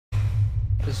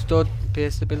The door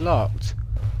appears to be locked.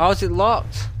 How is it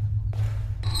locked?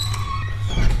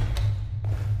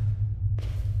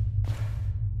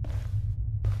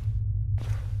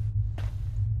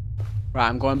 Right,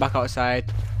 I'm going back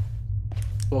outside.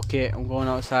 Fuck it, I'm going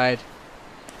outside.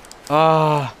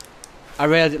 Oh, I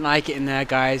really didn't like it in there,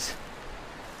 guys.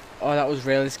 Oh, that was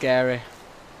really scary.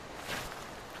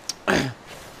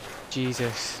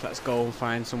 Jesus, let's go and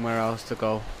find somewhere else to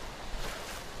go.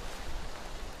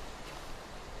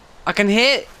 I can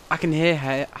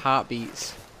hear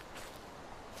heartbeats.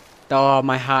 Oh,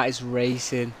 my heart is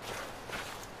racing.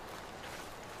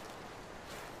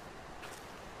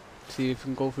 See if we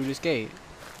can go through this gate.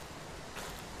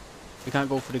 We can't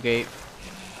go through the gate.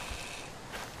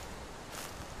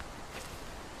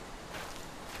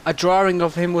 A drawing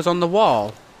of him was on the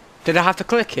wall. Did I have to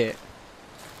click it?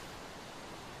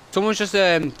 Someone just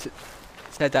said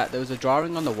that there was a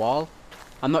drawing on the wall.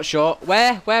 I'm not sure.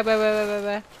 Where?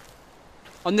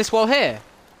 On this wall here?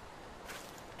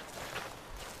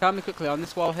 Tell me quickly, on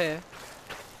this wall here.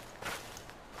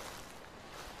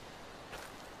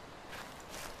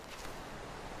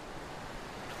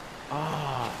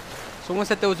 Ah, someone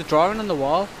said there was a drawing on the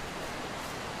wall.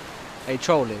 Are you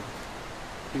trolling?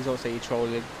 Please don't say you're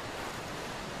trolling.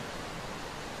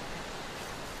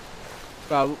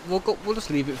 Well, we'll just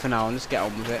leave it for now and just get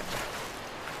on with it.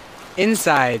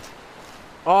 Inside.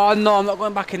 Oh no, I'm not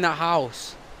going back in that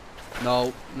house.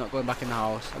 No, I'm not going back in the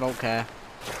house. I don't care.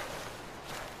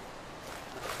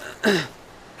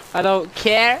 I don't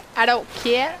care. I don't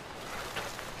care.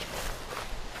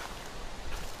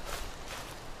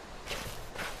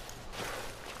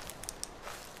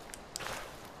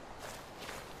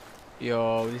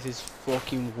 Yo, this is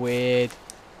fucking weird.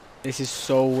 This is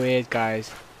so weird, guys.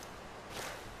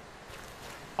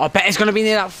 I bet it's gonna be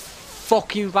near that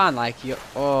fucking van, like,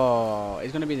 oh,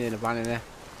 it's gonna be near the van in there.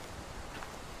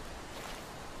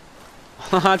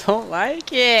 I don't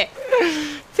like it.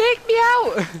 Take me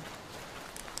out.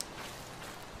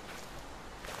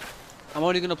 I'm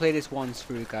only gonna play this once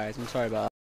through, guys. I'm sorry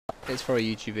about that. It's for a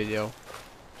YouTube video.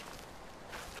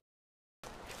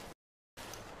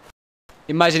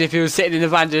 Imagine if he was sitting in the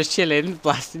van just chilling,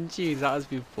 blasting tunes. That would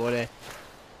be funny.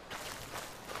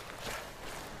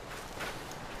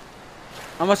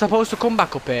 Am I supposed to come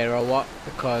back up here or what?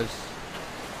 Because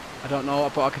I don't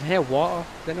know, but I can hear water.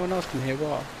 Does anyone else can hear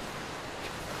water?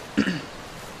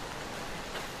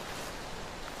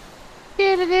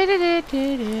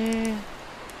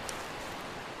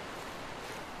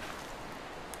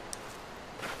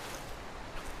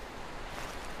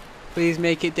 Please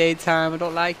make it daytime. I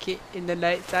don't like it in the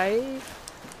night time.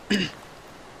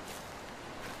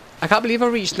 I can't believe I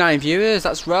reached 9 viewers.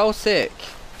 That's real sick.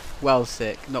 Well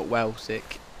sick, not well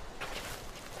sick.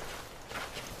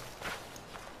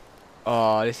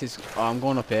 Oh, this is. Oh, I'm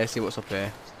going up here. See what's up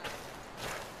here.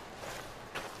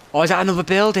 Oh, is that another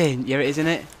building? Yeah, it is, isn't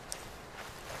it?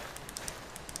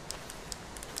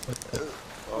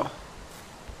 Oh.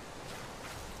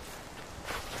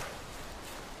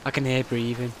 I can hear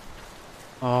breathing.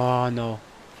 Oh no.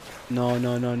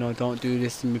 No. Don't do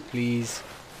this to me, please.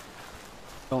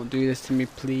 Don't do this to me,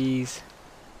 please.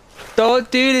 Don't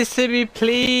do this to me,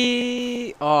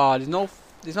 please. Oh,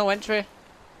 there's no entry.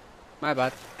 My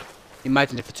bad.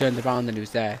 Imagine if I turned around and he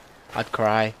was there. I'd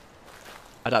cry.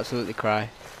 I'd absolutely cry.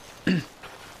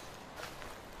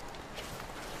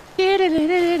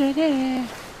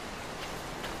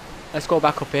 Let's go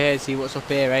back up here and see what's up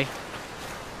here, eh?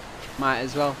 Might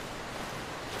as well.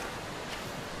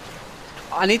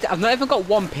 I've not even got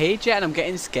 1 page yet and I'm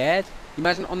getting scared.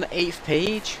 Imagine on the 8th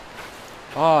page.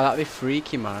 Oh, that'd be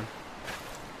freaky, man.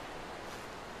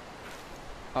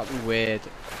 That'd be weird.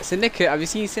 Syndicate, have you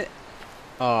seen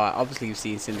Oh, obviously you've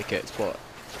seen Syndicates, but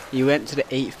you went to the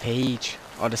 8th page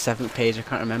or the 7th page, I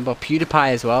can't remember.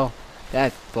 PewDiePie as well. They're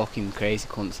fucking crazy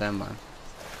cunts then, man.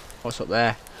 What's up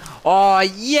there? Oh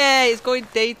yeah, it's going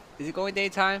day. Is it going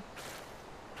daytime?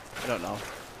 I don't know.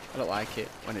 I don't like it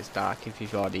when it's dark if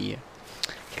you've already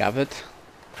gathered.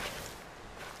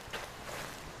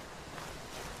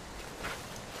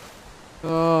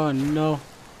 Oh no.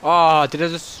 Oh, did I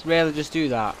just really just do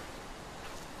that?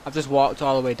 I've just walked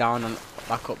all the way down and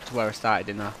back up to where I started,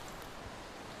 didn't I?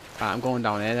 Right, I'm going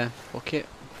down here then. Fuck it.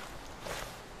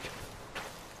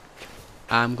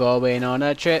 I'm going on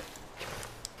a trip.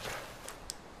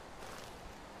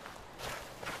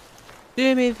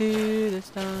 Do me through the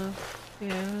storm.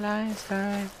 Feel like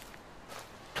time.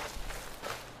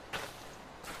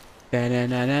 Na na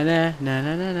na na na na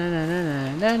na na na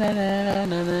na na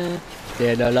na na.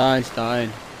 They're the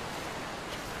Einstein.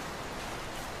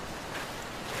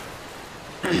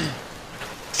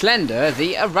 Slender,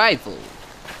 the arrival.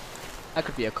 I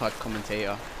could be a COD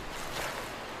commentator.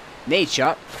 Nade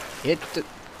shot. Hit the...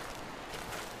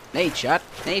 Nade shot.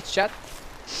 Nade shot.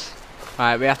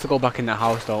 Alright, we have to go back in the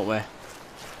house, don't we?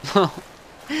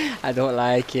 I don't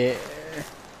like it.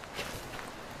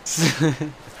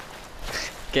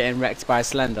 Getting wrecked by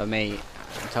Slender, mate.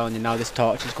 I'm telling you now, this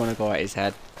torch is gonna go at his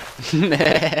head.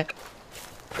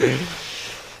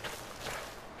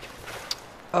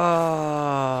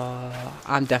 Oh,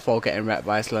 I'm defo getting wrecked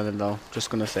by Slender though. Just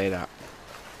gonna say that.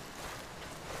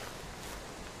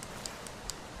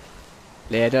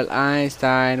 Little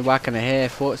Einstein, why can I hear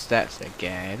footsteps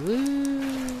again?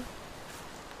 Woo.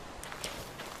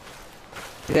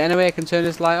 Is there any way I can turn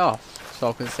this light off so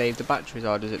I can save the batteries,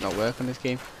 or does it not work on this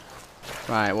game?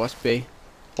 Right, what's B?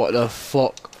 What the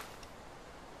fuck?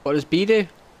 What does B do?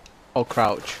 Oh,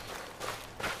 crouch.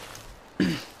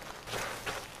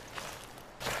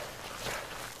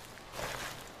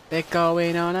 They're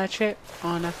going on a trip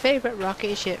on a favourite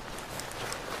rocket ship.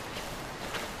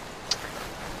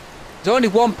 There's only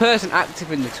one person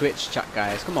active in the Twitch chat,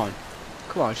 guys. Come on.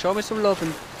 Come on, show me some love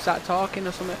and start talking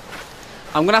or something.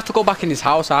 I'm gonna have to go back in this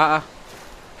house, aren't I?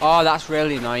 Oh, that's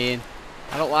really annoying.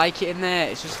 I don't like it in there.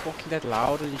 It's just fucking dead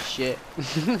loud and shit.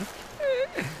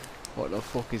 What the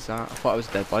fuck is that? I thought it was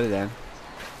a dead body then.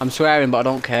 I'm swearing, but I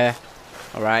don't care.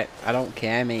 Alright? I don't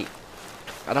care, mate.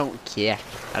 I don't care.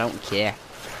 I don't care.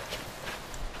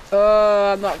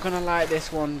 Oh, I'm not gonna like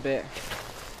this one bit.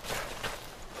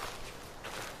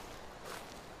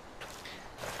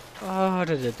 Oh,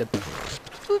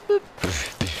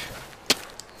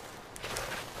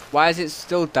 why is it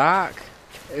still dark?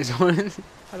 Is one?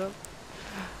 I don't.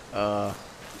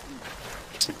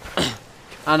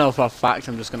 I know for a fact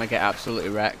I'm just gonna get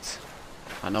absolutely wrecked.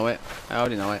 I know it. I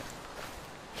already know it.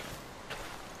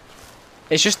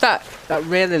 It's just that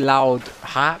really loud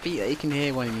heartbeat that you can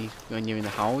hear when you're in the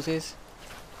houses.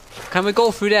 Can we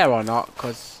go through there or not?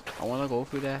 Cause I wanna go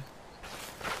through there.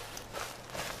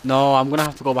 No, I'm gonna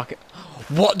have to go back.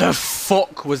 What the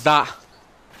fuck was that?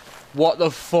 What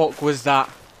the fuck was that?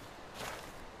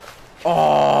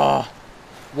 Oh,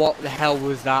 what the hell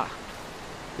was that?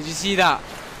 Did you see that?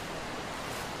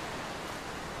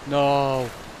 No,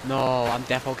 no, I'm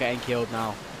defo getting killed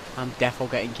now. I'm defo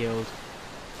getting killed.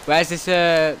 Where's this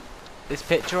this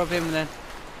picture of him then?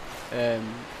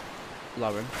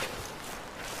 Lauren.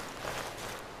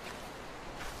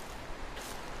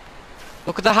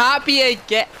 Look at the heartbeat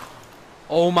get.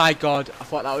 Oh my god, I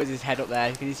thought that was his head up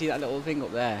there. Can you see that little thing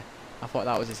up there? I thought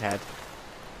that was his head.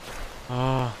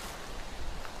 Oh.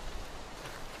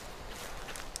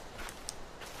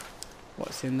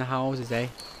 What's in the houses, eh?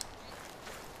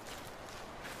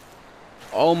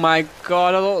 Oh my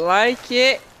god, I don't like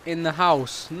it. In the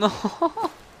house. No.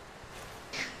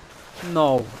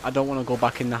 No, I don't want to go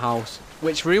back in the house.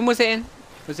 Which room was it in?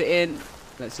 Was it in?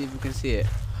 Let's see if we can see it.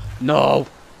 No.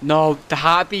 No, the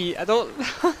heartbeat. I don't.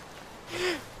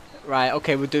 Right,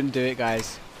 okay, we're done. Do it,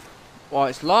 guys. Oh,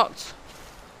 it's locked.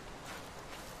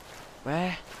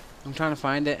 Where? I'm trying to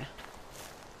find it.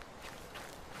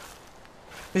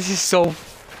 This is so.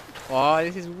 Oh,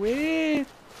 this is weird.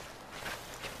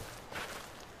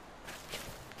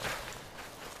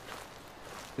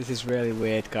 This is really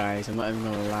weird, guys. I'm not even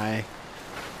gonna lie.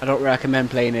 I don't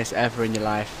recommend playing this ever in your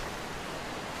life.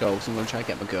 So I'm gonna try to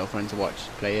get my girlfriend to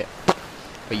play it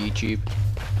for YouTube.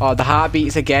 Oh, the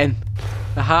heartbeats again.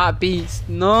 The heartbeats.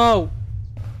 No,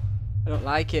 I don't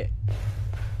like it.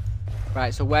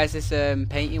 Right. So where's this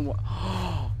painting? What?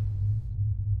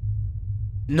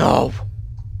 No.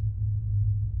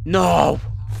 No.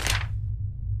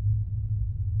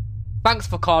 Thanks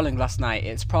for calling last night.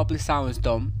 It probably sounds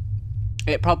dumb.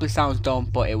 It probably sounds dumb,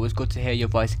 but it was good to hear your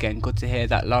voice again. Good to hear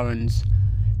that Lauren's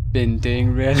been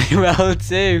doing really well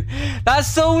too. That's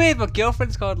so weird. My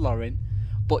girlfriend's called Lauren.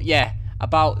 But yeah,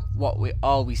 about what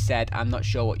we said, I'm not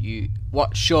sure what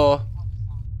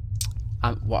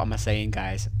am I saying,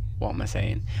 guys? What am I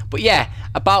saying? But yeah,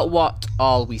 about what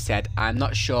all we said, I'm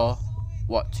not sure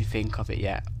what to think of it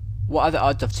yet. What are the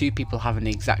odds of two people having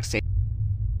the exact same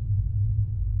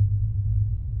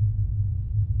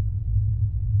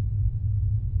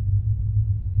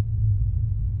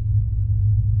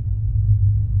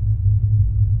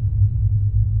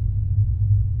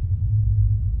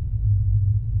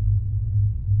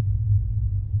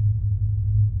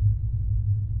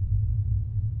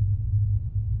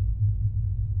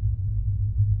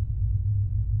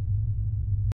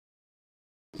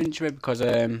injury? Because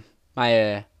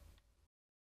my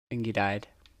thingy died.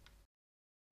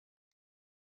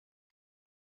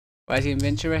 Where's the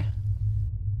inventory?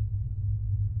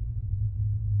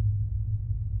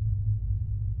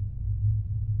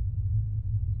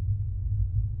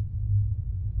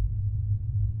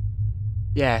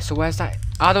 Yeah, so where's that?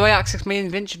 How do I access my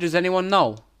inventory? Does anyone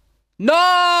know?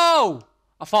 No!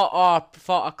 I thought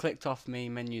I clicked off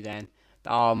main menu then.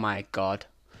 Oh my god.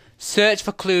 Search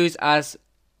for clues as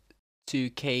to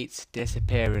Kate's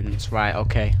disappearance. Right,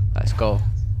 okay, let's go.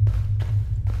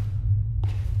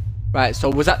 Right, so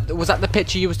was that the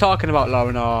picture you was talking about,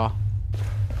 Lauren, or?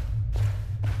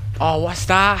 Oh, what's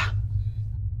that?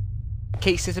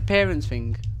 Kate's disappearance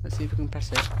thing. Let's see if we can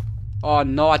press it. Oh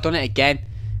no, I done it again.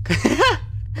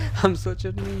 I'm such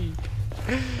a noob.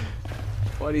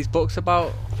 What are these books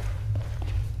about?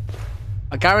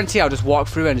 I guarantee I'll just walk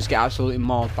through and just get absolutely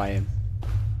mauled by him.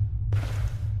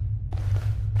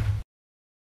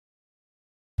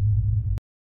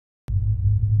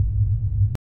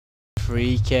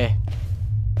 Freaky.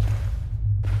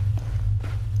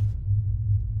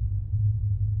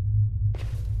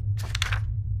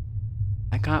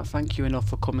 I can't thank you enough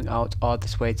for coming out all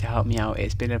this way to help me out.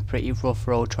 It's been a pretty rough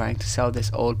road trying to sell this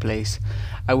old place.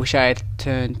 I wish I had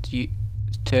turned to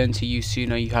you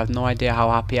sooner. You have no idea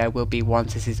how happy I will be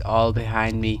once this is all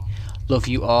behind me. Love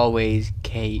you always,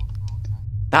 Kate.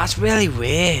 That's really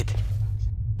weird.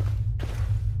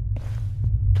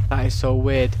 That is so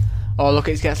weird. Oh look,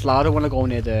 it gets louder when I go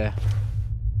near there.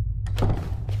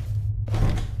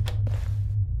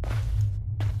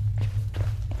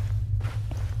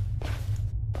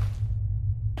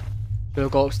 Should I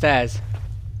go upstairs?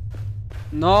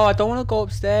 No, I don't want to go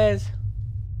upstairs.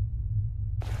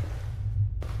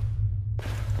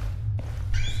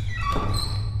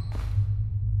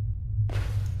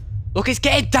 Look, it's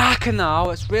getting darker now.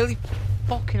 It's really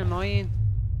fucking annoying.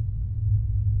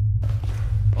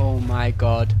 Oh my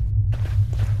god.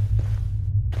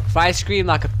 If I scream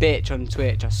like a bitch on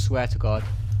Twitch, I swear to god.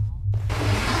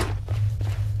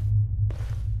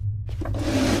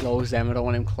 Close them. I don't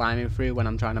want him climbing through when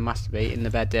I'm trying to masturbate in the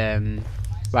bed.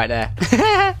 Right there.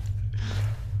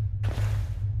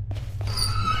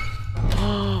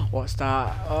 What's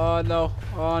that? Oh no.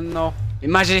 Oh no.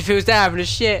 Imagine if he was there having a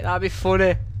shit. That'd be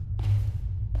funny.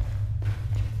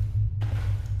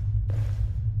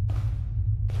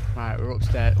 Right, we're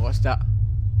upstairs. What's that?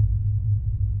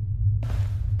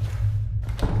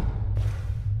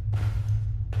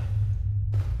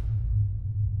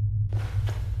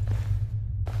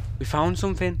 We found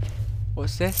something.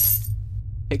 What's this?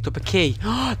 Picked up a key.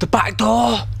 The back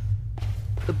door!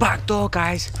 The back door,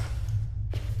 guys.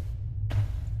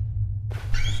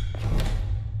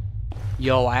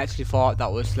 Yo, I actually thought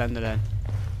that was Slender then.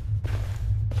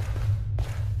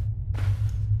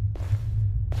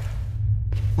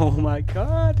 Oh my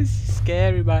god, this is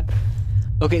scary, man.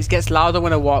 Look, it gets louder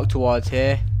when I walk towards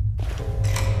here.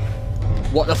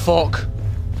 What the fuck?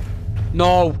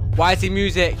 No! Why is the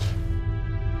music?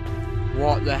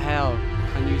 What the hell?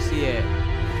 Can you see it?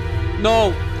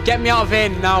 No! Get me out of here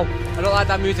now! I don't like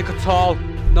that music at all.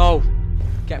 No!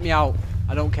 Get me out.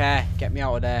 I don't care. Get me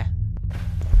out of there.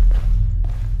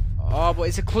 Oh, but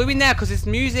it's a clue in there because it's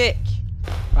music.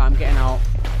 Right, I'm getting out.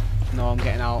 No, I'm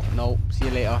getting out. No. See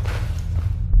you later.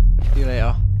 See you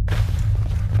later.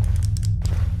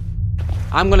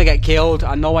 I'm gonna get killed.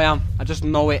 I know I am. I just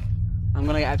know it. I'm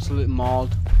gonna get absolutely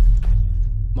mauled.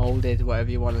 Molded, whatever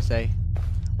you want to say.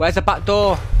 Where's the back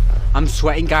door? I'm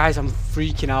sweating, guys. I'm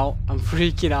freaking out. I'm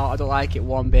freaking out. I don't like it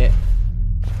one bit.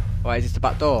 Why is this the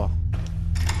back door?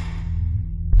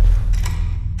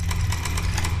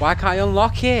 Why can't I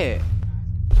unlock it?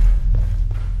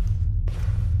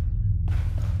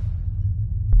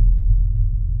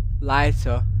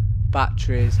 Lighter,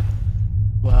 batteries.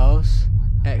 What else?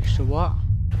 Extra what?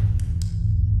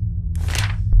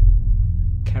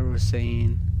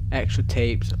 Kerosene. Extra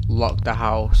tapes. Lock the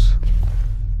house.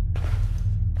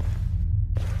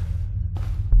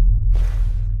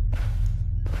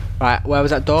 Right, where was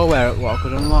that door where what I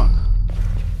could unlock?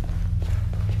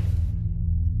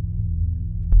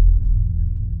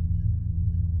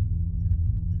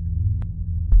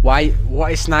 Why?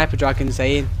 What is Sniper Dragon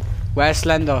saying? Where's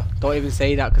Slender? Don't even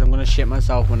say that because I'm gonna shit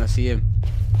myself when I see him.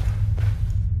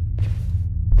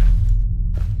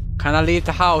 Can I leave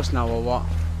the house now or what?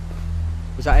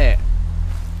 Was that it?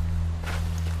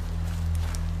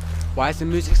 Why is the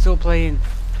music still playing?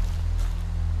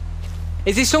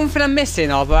 Is there something I'm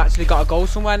missing or have I actually got to go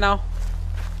somewhere now?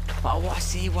 But I want to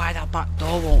see why that back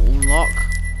door won't unlock.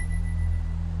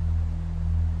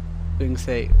 Things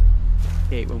say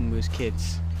Kate when we was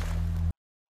kids.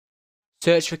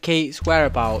 Search for Kate's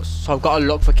whereabouts. So I've got to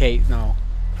look for Kate now.